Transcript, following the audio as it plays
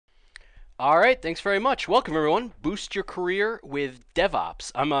All right, thanks very much. Welcome everyone. Boost your career with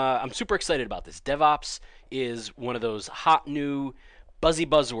DevOps. I'm super excited about this. DevOps is one of those hot new buzzy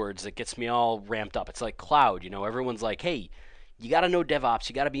buzzwords that gets me all ramped up. It's like cloud, everyone's like, "Hey, you got to know DevOps.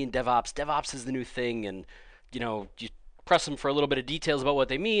 You got to be in DevOps. DevOps is the new thing." And you press them for a little bit of details about what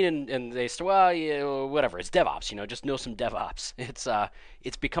they mean, and they say, "Well, yeah, whatever. It's DevOps. Just know some DevOps."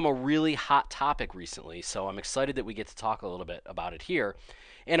 It's become a really hot topic recently, so I'm excited that we get to talk a little bit about it here.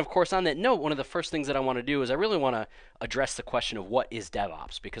 And of course, on that note, one of the first things that I want to do is I really want to address the question of what is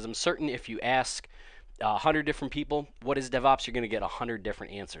DevOps, because I'm certain if you ask 100 different people what is DevOps, you're going to get 100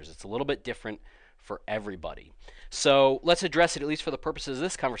 different answers. It's a little bit different for everybody. So let's address it, at least for the purposes of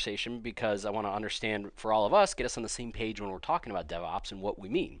this conversation, because I want to understand for all of us, get us on the same page when we're talking about DevOps and what we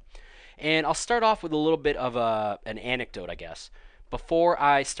mean. And I'll start off with a little bit of an anecdote, I guess. Before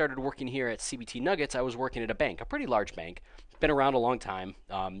I started working here at CBT Nuggets, I was working at a bank, a pretty large bank. Been around a long time.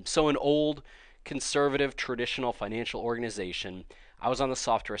 So an old, conservative, traditional financial organization. I was on the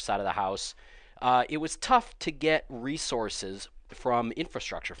software side of the house. It was tough to get resources from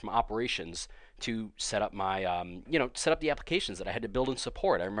infrastructure, from operations, to set up my, set up the applications that I had to build and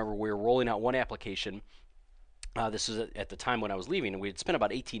support. I remember we were rolling out one application. This was at the time when I was leaving, and we had spent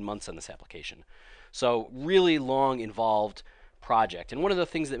about 18 months on this application. So really long, involved project. And one of the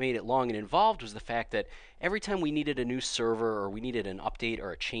things that made it long and involved was the fact that every time we needed a new server or we needed an update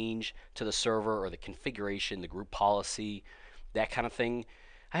or a change to the server or the configuration, the group policy, that kind of thing,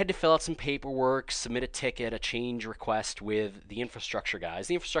 I had to fill out some paperwork, submit a ticket, a change request with the infrastructure guys.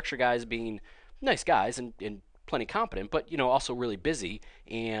 The infrastructure guys being nice guys and plenty competent, but also really busy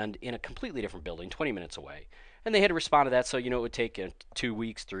and in a completely different building, 20 minutes away. And they had to respond to that, so it would take 2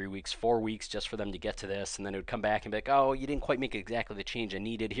 weeks, 3 weeks, 4 weeks just for them to get to this, and then it would come back and be like, "Oh, you didn't quite make exactly the change I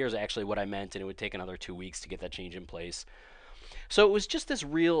needed. Here's actually what I meant," and it would take another 2 weeks to get that change in place. So it was just this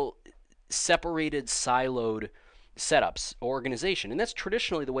real separated, siloed setups organization, and that's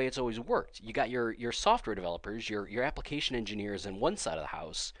traditionally the way it's always worked. You got your software developers, your application engineers on one side of the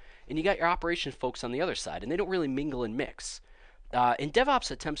house, and you got your operations folks on the other side, and they don't really mingle and mix. And DevOps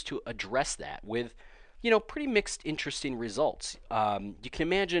attempts to address that with pretty mixed, interesting results. You can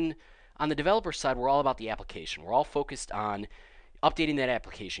imagine on the developer side, we're all about the application. We're all focused on updating that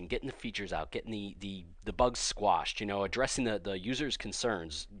application, getting the features out, getting the bugs squashed, addressing the user's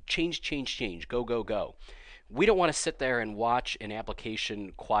concerns, change, go, go, go. We don't want to sit there and watch an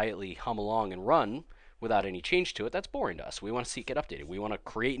application quietly hum along and run without any change to it. That's boring to us. We want to see it get updated. We want to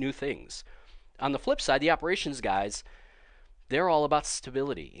create new things. On the flip side, the operations guys, they're all about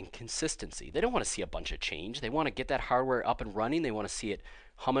stability and consistency. They don't want to see a bunch of change. They want to get that hardware up and running. They want to see it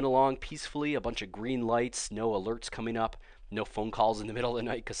humming along peacefully, a bunch of green lights, no alerts coming up, no phone calls in the middle of the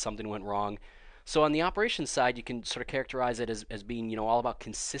night because something went wrong. So on the operations side, you can sort of characterize it as being, all about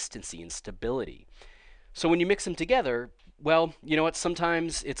consistency and stability. So when you mix them together, well, you know what?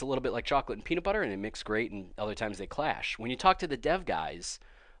 Sometimes it's a little bit like chocolate and peanut butter, and it mix great, and other times they clash. When you talk to the dev guys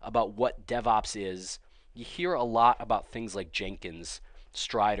about what DevOps is, you hear a lot about things like Jenkins,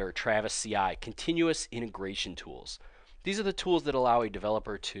 Strider, Travis CI, continuous integration tools. These are the tools that allow a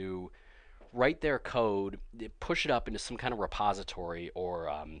developer to write their code, push it up into some kind of repository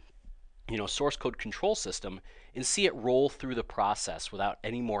or source code control system, and see it roll through the process without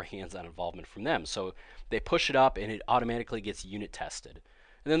any more hands-on involvement from them. So they push it up and it automatically gets unit tested.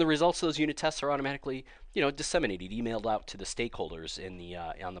 And then the results of those unit tests are automatically, disseminated, emailed out to the stakeholders in the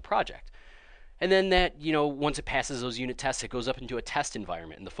on the project. And then that, once it passes those unit tests, it goes up into a test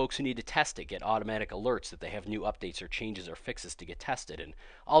environment. And the folks who need to test it get automatic alerts that they have new updates or changes or fixes to get tested. And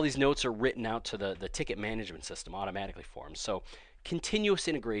all these notes are written out to the ticket management system automatically for them. So continuous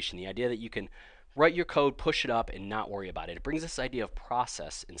integration, the idea that you can write your code, push it up, and not worry about it. It brings this idea of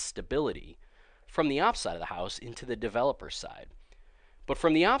process and stability from the ops side of the house into the developer side. But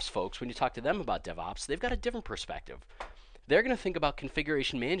from the ops folks, when you talk to them about DevOps, they've got a different perspective. They're going to think about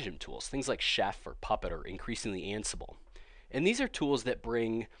configuration management tools, things like Chef or Puppet or increasingly Ansible. And these are tools that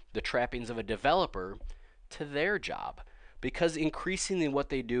bring the trappings of a developer to their job, because increasingly what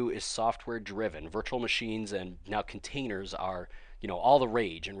they do is software driven. Virtual machines and now containers are, all the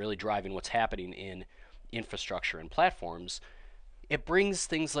rage and really driving what's happening in infrastructure and platforms. It brings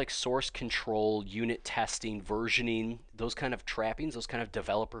things like source control, unit testing, versioning, those kind of trappings, those kind of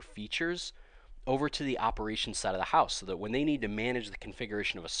developer features over to the operations side of the house, so that when they need to manage the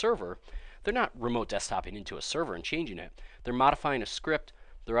configuration of a server, they're not remote desktoping into a server and changing it. They're modifying a script,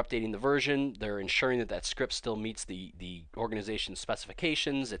 they're updating the version, they're ensuring that that script still meets the organization's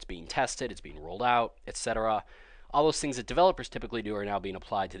specifications, it's being tested, it's being rolled out, etc. All those things that developers typically do are now being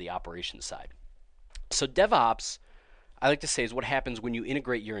applied to the operations side. So DevOps, I like to say is what happens when you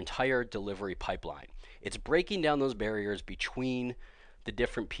integrate your entire delivery pipeline. It's breaking down those barriers between the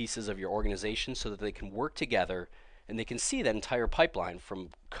different pieces of your organization so that they can work together and they can see that entire pipeline from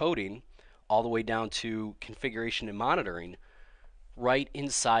coding all the way down to configuration and monitoring right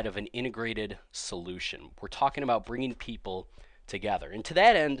inside of an integrated solution. We're talking about bringing people together. And to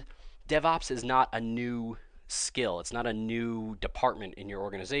that end, DevOps is not a new skill, it's not a new department in your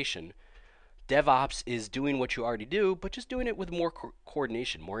organization. DevOps is doing what you already do, but just doing it with more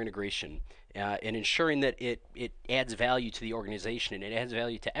coordination, more integration, and ensuring that it adds value to the organization and it adds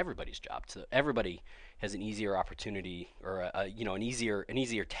value to everybody's job. So everybody has an easier opportunity or an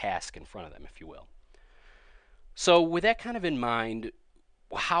easier task in front of them, if you will. So with that kind of in mind,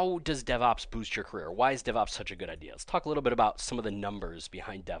 how does DevOps boost your career? Why is DevOps such a good idea? Let's talk a little bit about some of the numbers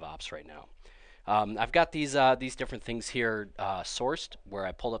behind DevOps right now. I've got these different things here sourced where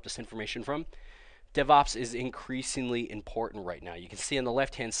I pulled up this information from. DevOps is increasingly important right now. You can see on the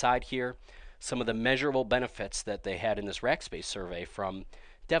left-hand side here some of the measurable benefits that they had in this Rackspace survey from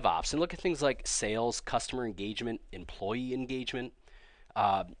DevOps. And look at things like sales, customer engagement, employee engagement.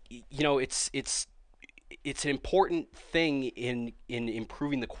 It's an important thing in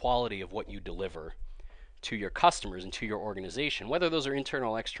improving the quality of what you deliver to your customers and to your organization, whether those are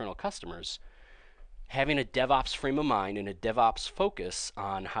internal or external customers. Having a DevOps frame of mind and a DevOps focus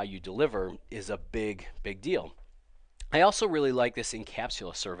on how you deliver is a big deal. I also really like this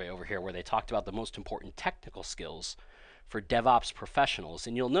Encapsula survey over here where they talked about the most important technical skills for DevOps professionals.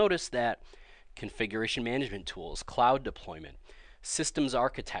 And you'll notice that configuration management tools, cloud deployment, systems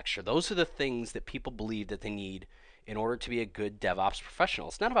architecture, those are the things that people believe that they need in order to be a good DevOps professional.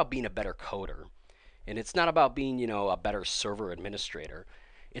 It's not about being a better coder, and it's not about being, a better server administrator.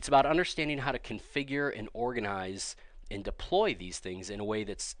 It's about understanding how to configure and organize and deploy these things in a way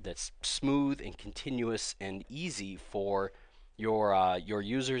that's smooth and continuous and easy for your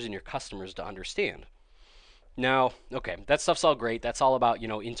users and your customers to understand. Now, okay, that stuff's all great. That's all about,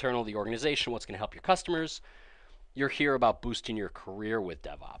 internal the organization, what's going to help your customers. You're here about boosting your career with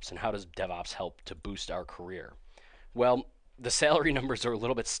DevOps, and how does DevOps help to boost our career? Well, the salary numbers are a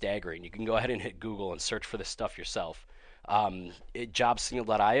little bit staggering. You can go ahead and hit Google and search for this stuff yourself. At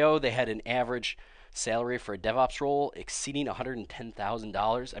jobsignal.io, they had an average salary for a DevOps role exceeding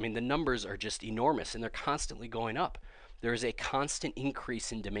 $110,000. I mean, the numbers are just enormous, and they're constantly going up. There is a constant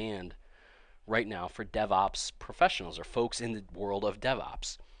increase in demand right now for DevOps professionals or folks in the world of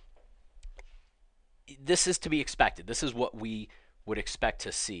DevOps. This is to be expected. This is what we would expect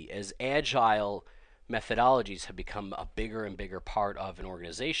to see as agile methodologies have become a bigger and bigger part of an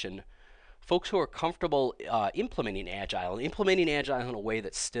organization. Folks who are comfortable implementing agile in a way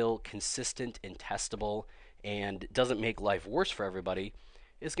that's still consistent and testable and doesn't make life worse for everybody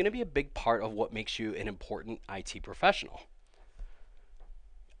is going to be a big part of what makes you an important IT professional.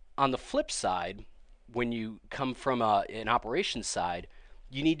 On the flip side, when you come from an operations side,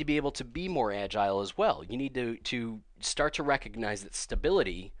 you need to be able to be more agile as well. You need to start to recognize that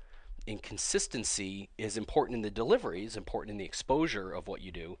stability and consistency is important in the delivery, is important in the exposure of what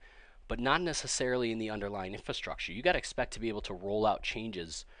you do, but not necessarily in the underlying infrastructure. You got to expect to be able to roll out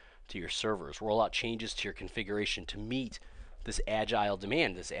changes to your servers, roll out changes to your configuration to meet this agile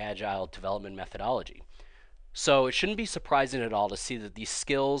demand, this agile development methodology. So it shouldn't be surprising at all to see that these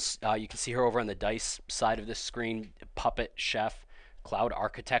skills, you can see here over on the DICE side of this screen, Puppet, Chef, cloud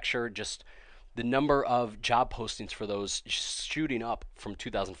architecture, just the number of job postings for those shooting up from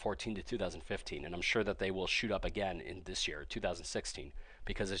 2014 to 2015. And I'm sure that they will shoot up again in this year, 2016,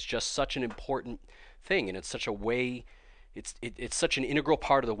 because it's just such an important thing. And it's such a way, it's such an integral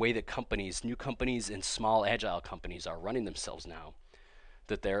part of the way that new companies and small agile companies are running themselves now,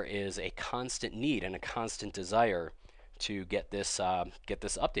 that there is a constant need and a constant desire to get this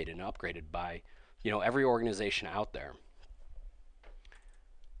updated and upgraded by every organization out there.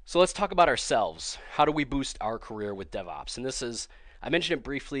 So let's talk about ourselves. How do we boost our career with DevOps? And this is, I mentioned it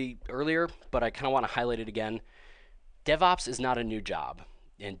briefly earlier, but I kind of want to highlight it again. DevOps is not a new job,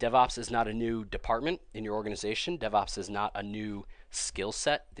 and DevOps is not a new department in your organization. DevOps is not a new skill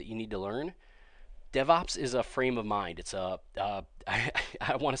set that you need to learn. DevOps is a frame of mind. It's I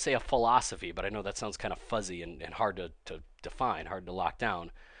want to say a philosophy, but I know that sounds kind of fuzzy and hard to define, hard to lock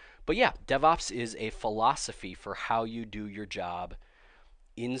down. But yeah, DevOps is a philosophy for how you do your job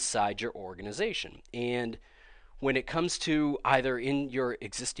inside your organization. And when it comes to either in your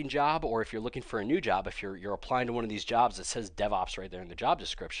existing job or if you're looking for a new job, if you're applying to one of these jobs that says DevOps right there in the job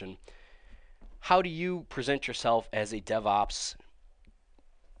description, how do you present yourself as a DevOps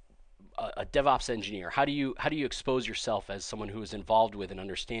engineer? How do you expose yourself as someone who is involved with and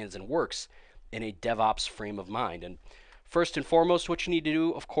understands and works in a DevOps frame of mind? And First and foremost, what you need to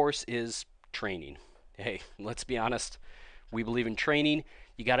do, of course, is training. Hey, let's be honest. We believe in training.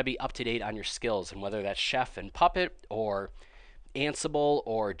 You got to be up to date on your skills, and whether that's Chef and Puppet or Ansible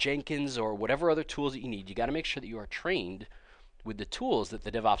or Jenkins or whatever other tools that you need, you got to make sure that you are trained with the tools that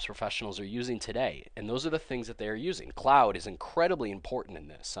the DevOps professionals are using today. And those are the things that they are using. Cloud is incredibly important in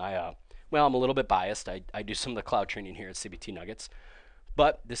this. Well, I'm a little bit biased. I do some of the cloud training here at CBT Nuggets,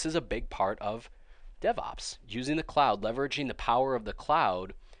 but this is a big part of DevOps, using the cloud, leveraging the power of the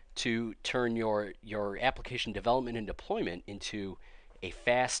cloud to turn your application development and deployment into a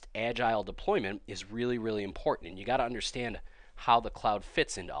fast, agile deployment is really, really important. And you got to understand how the cloud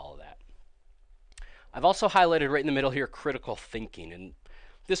fits into all of that. I've also highlighted right in the middle here critical thinking, and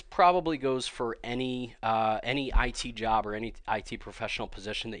this probably goes for any IT job or any IT professional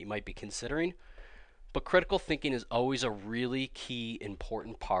position that you might be considering. But critical thinking is always a really key,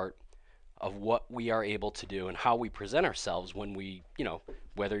 important part of what we are able to do and how we present ourselves when we,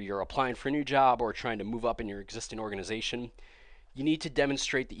 whether you're applying for a new job or trying to move up in your existing organization, you need to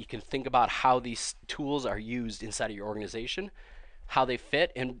demonstrate that you can think about how these tools are used inside of your organization, how they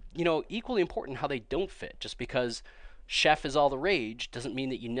fit, and, equally important, how they don't fit. Just because Chef is all the rage doesn't mean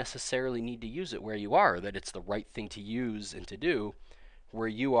that you necessarily need to use it where you are, that it's the right thing to use and to do where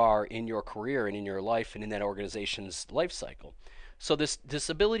you are in your career and in your life and in that organization's life cycle. So this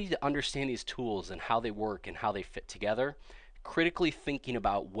ability to understand these tools and how they work and how they fit together, critically thinking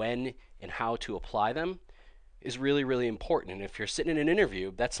about when and how to apply them is really, really important. And if you're sitting in an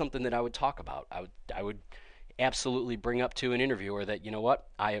interview, that's something that I would talk about. I would absolutely bring up to an interviewer that,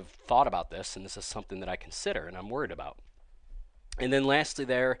 I have thought about this and this is something that I consider and I'm worried about. And then lastly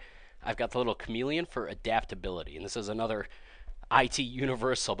there, I've got the little chameleon for adaptability. And this is another IT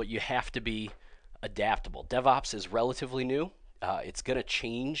universal, but you have to be adaptable. DevOps is relatively new. It's going to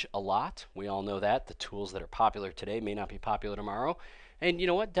change a lot. We all know that. The tools that are popular today may not be popular tomorrow. And you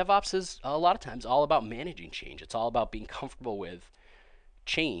know what? DevOps is a lot of times all about managing change. It's all about being comfortable with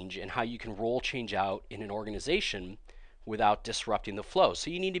change and how you can roll change out in an organization without disrupting the flow.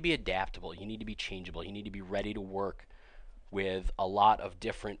 So you need to be adaptable. You need to be changeable. You need to be ready to work with a lot of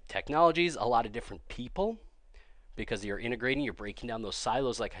different technologies, a lot of different people, because you're integrating, you're breaking down those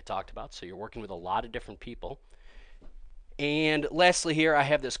silos like I talked about. So you're working with a lot of different people. And lastly here, I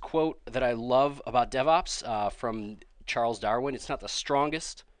have this quote that I love about DevOps from Charles Darwin. It's not the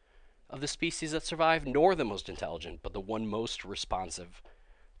strongest of the species that survive, nor the most intelligent, but the one most responsive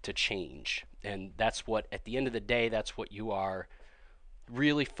to change. And that's what, at the end of the day, that's what you are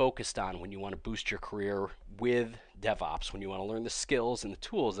really focused on when you want to boost your career with DevOps, when you want to learn the skills and the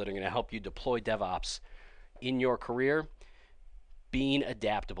tools that are going to help you deploy DevOps in your career. Being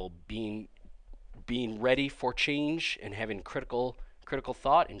adaptable, being ready for change and having critical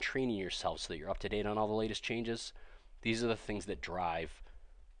thought and training yourself so that you're up to date on all the latest changes. These are the things that drive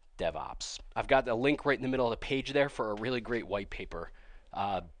DevOps. I've got a link right in the middle of the page there for a really great white paper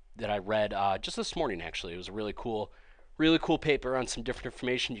that I read just this morning, actually. It was a really cool paper on some different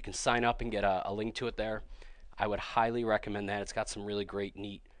information. You can sign up and get a link to it there. I would highly recommend that. It's got some really great,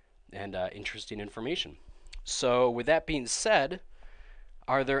 neat, and interesting information. So with that being said,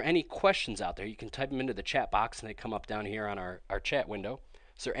 are there any questions out there? You can type them into the chat box and they come up down here on our chat window.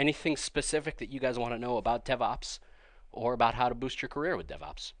 Is there anything specific that you guys want to know about DevOps or about how to boost your career with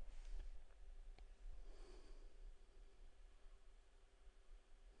DevOps?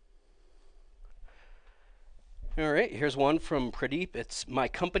 All right, here's one from Pradeep. It's, my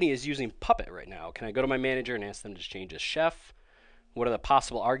company is using Puppet right now. Can I go to my manager and ask them to change to Chef? What are the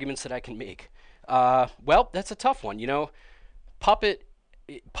possible arguments that I can make? Well, that's a tough one.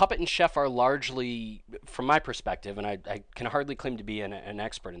 Puppet and Chef are largely, from my perspective, and I can hardly claim to be an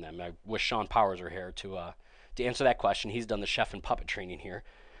expert in them. I wish Sean Powers were here to answer that question. He's done the Chef and Puppet training here.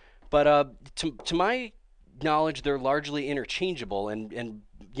 But to my knowledge, they're largely interchangeable. And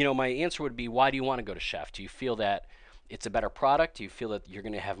my answer would be, why do you want to go to Chef? Do you feel that it's a better product? Do you feel that you're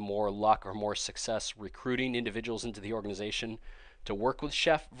going to have more luck or more success recruiting individuals into the organization to work with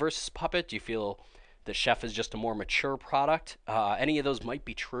Chef versus Puppet? Do you feel that Chef is just a more mature product? Any of those might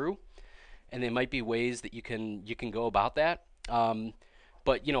be true, and they might be ways that you can go about that.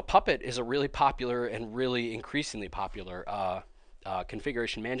 But Puppet is a really popular and really increasingly popular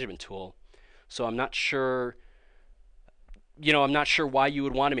configuration management tool. So I'm not sure. I'm not sure why you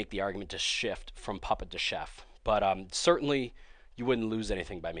would want to make the argument to shift from Puppet to Chef, but certainly you wouldn't lose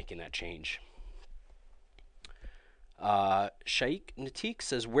anything by making that change. Shaikh Natik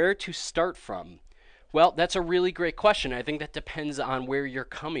says, where to start from? Well, that's a really great question. I think that depends on where you're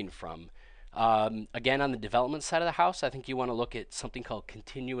coming from. Again, on the development side of the house, I think you want to look at something called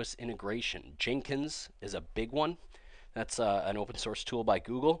continuous integration. Jenkins is a big one. That's an open source tool by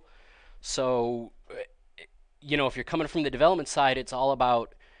Google. So, if you're coming from the development side, it's all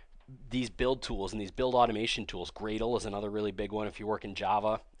about these build tools and these build automation tools. Gradle is another really big one if you work in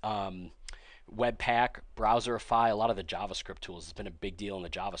Java. Webpack, Browserify, a lot of the JavaScript tools has been a big deal in the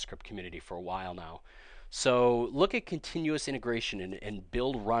JavaScript community for a while now. So look at continuous integration and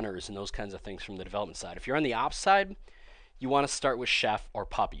build runners and those kinds of things from the development side. If you're on the ops side, you want to start with Chef or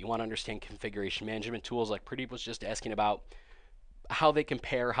Puppet. You want to understand configuration management tools like Pradeep was just asking about, how they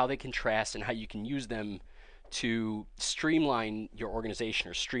compare, how they contrast, and how you can use them to streamline your organization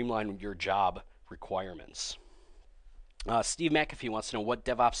or streamline your job requirements. Steve McAfee wants to know what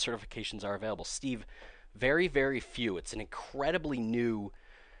DevOps certifications are available. Steve, very, very few. It's an incredibly new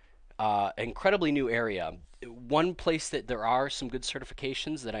area. One place that there are some good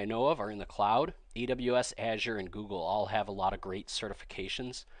certifications that I know of are in the cloud. AWS, Azure, and Google all have a lot of great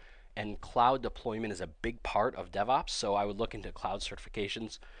certifications. And cloud deployment is a big part of DevOps, so I would look into cloud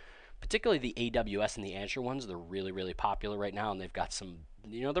certifications, particularly the AWS and the Azure ones. They're really, really popular right now, and they've got some,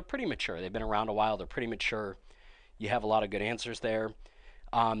 they're pretty mature. They've been around a while. They're pretty mature. You have a lot of good answers there.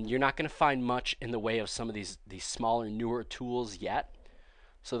 You're not going to find much in the way of some of these smaller, newer tools yet,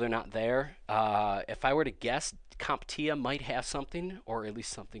 so they're not there. If I were to guess, CompTIA might have something, or at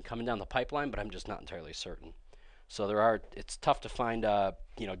least something coming down the pipeline, but I'm just not entirely certain. So it's tough to find,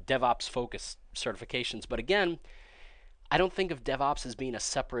 DevOps focused certifications. But again, I don't think of DevOps as being a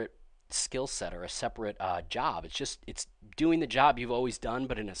separate skill set or a separate job. It's doing the job you've always done,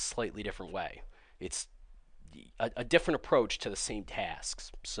 but in a slightly different way. It's a different approach to the same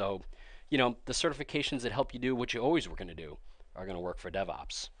tasks. So, the certifications that help you do what you always were going to do are going to work for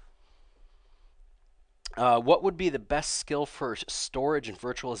DevOps. What would be the best skill for storage and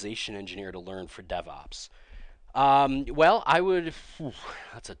virtualization engineer to learn for DevOps? Well, I would.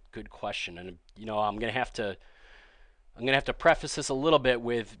 That's a good question, and I'm gonna have to preface this a little bit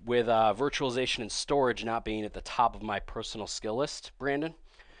with virtualization and storage not being at the top of my personal skill list, Brandon.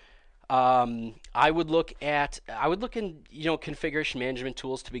 I would look in configuration management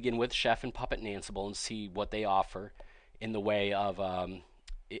tools to begin with, Chef and Puppet and Ansible, and see what they offer in the way of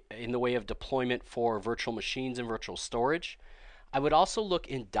deployment for virtual machines and virtual storage. I would also look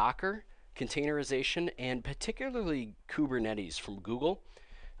in Docker, containerization, and particularly Kubernetes from Google.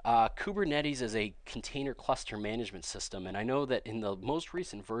 Kubernetes is a container cluster management system, and I know that in the most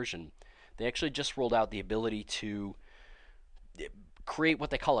recent version, they actually just rolled out the ability to create what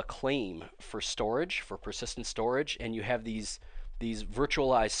they call a claim for storage, for persistent storage, and you have these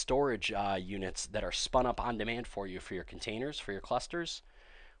virtualized storage units that are spun up on demand for you for your containers, for your clusters,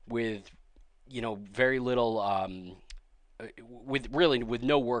 with very little with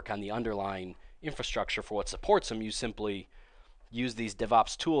no work on the underlying infrastructure for what supports them. You simply use these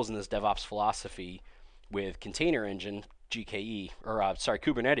DevOps tools and this DevOps philosophy with Container Engine (GKE) or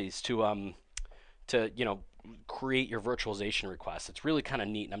Kubernetes to create your virtualization requests. It's really kind of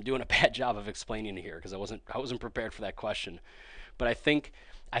neat, and I'm doing a bad job of explaining it here because I wasn't prepared for that question. But I think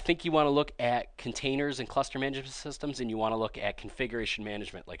you want to look at containers and cluster management systems, and you want to look at configuration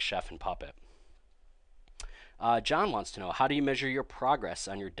management like Chef and Puppet. John wants to know, how do you measure your progress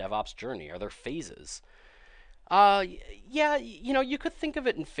on your DevOps journey? Are there phases? Yeah, you could think of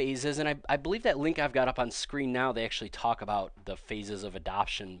it in phases, and I believe that link I've got up on screen now, they actually talk about the phases of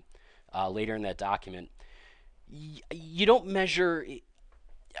adoption later in that document. You don't measure.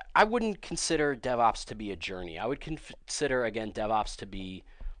 I wouldn't consider DevOps to be a journey. I would consider, again, DevOps to be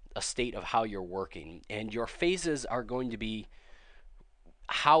a state of how you're working, and your phases are going to be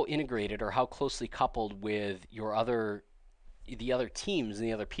how integrated or how closely coupled with the other teams and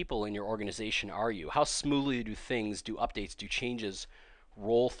the other people in your organization are you? How smoothly do updates, do changes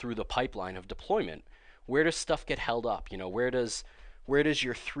roll through the pipeline of deployment? Where does stuff get held up? Where does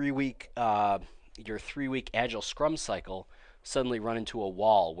your 3-week agile scrum cycle suddenly run into a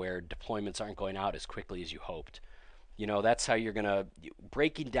wall where deployments aren't going out as quickly as you hoped? That's how you're gonna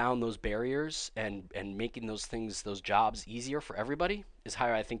breaking down those barriers and making those jobs easier for everybody is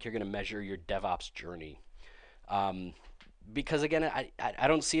how I think you're gonna measure your DevOps journey. Because again, I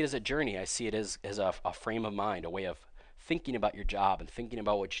don't see it as a journey. I see it as a frame of mind, a way of thinking about your job and thinking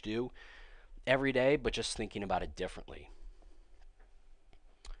about what you do every day, but just thinking about it differently.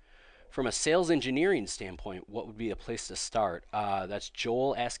 From a sales engineering standpoint, what would be a place to start? That's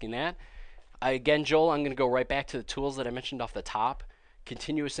Joel asking that. Again, Joel, I'm going to go right back to the tools that I mentioned off the top.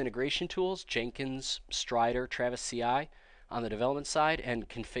 Continuous integration tools, Jenkins, Strider, Travis CI on the development side, and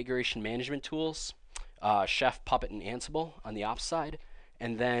configuration management tools, Chef, Puppet, and Ansible on the ops side,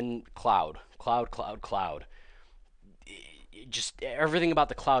 and then cloud. just everything about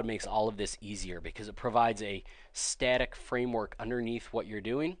the cloud makes all of this easier because it provides a static framework underneath what you're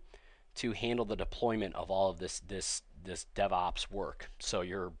doing to handle the deployment of all of this DevOps work. So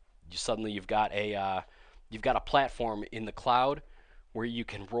suddenly you've got a platform in the cloud where you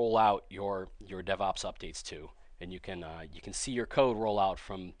can roll out your DevOps updates to, and you can see your code roll out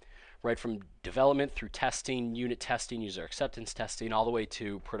from right from development through testing, unit testing, user acceptance testing, all the way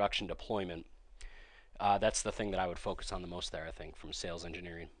to production deployment. That's the thing that I would focus on the most there, I think, from sales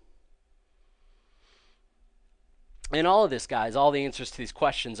engineering. And all of this, guys, all the answers to these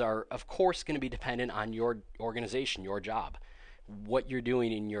questions are, of course, going to be dependent on your organization, your job, what you're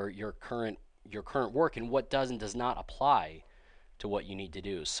doing in your current work, and what does and does not apply to what you need to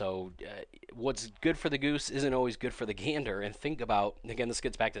do. So, what's good for the goose isn't always good for the gander. And think about, again, this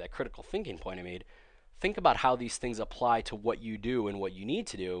gets back to that critical thinking point I made. Think about how these things apply to what you do and what you need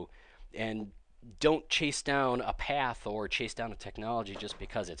to do, and don't chase down a path or chase down a technology just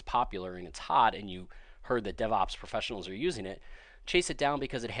because it's popular and it's hot and you heard that DevOps professionals are using it. Chase it down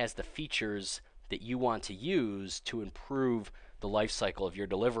because it has the features that you want to use to improve the life cycle of your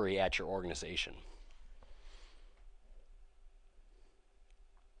delivery at your organization.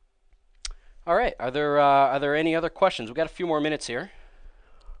 All right, are there any other questions? We've got a few more minutes here.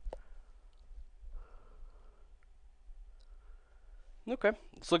 Okay,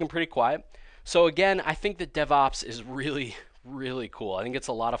 it's looking pretty quiet. So again, I think that DevOps is really, really cool. I think it's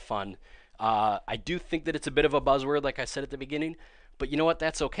a lot of fun. I do think that it's a bit of a buzzword, like I said at the beginning, but you know what?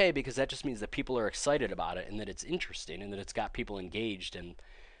 That's okay because that just means that people are excited about it and that it's interesting and that it's got people engaged. And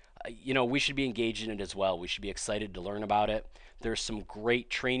we should be engaged in it as well. We should be excited to learn about it. There's some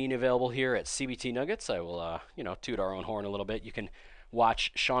great training available here at CBT Nuggets. I will, toot our own horn a little bit. You can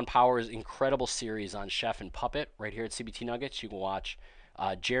watch Sean Power's incredible series on Chef and Puppet right here at CBT Nuggets. You can watch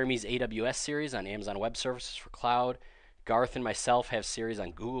Jeremy's AWS series on Amazon Web Services for Cloud. Garth and myself have series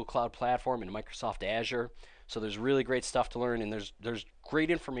on Google Cloud Platform and Microsoft Azure. So there's really great stuff to learn, and there's great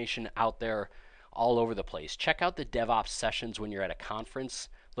information out there all over the place. Check out the DevOps sessions when you're at a conference.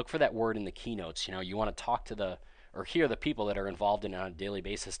 Look for that word in the keynotes. You want to talk to or hear the people that are involved in it on a daily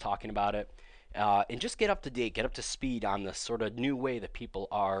basis talking about it, and just get up to date, get up to speed on the sort of new way that people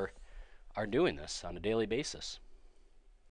are doing this on a daily basis.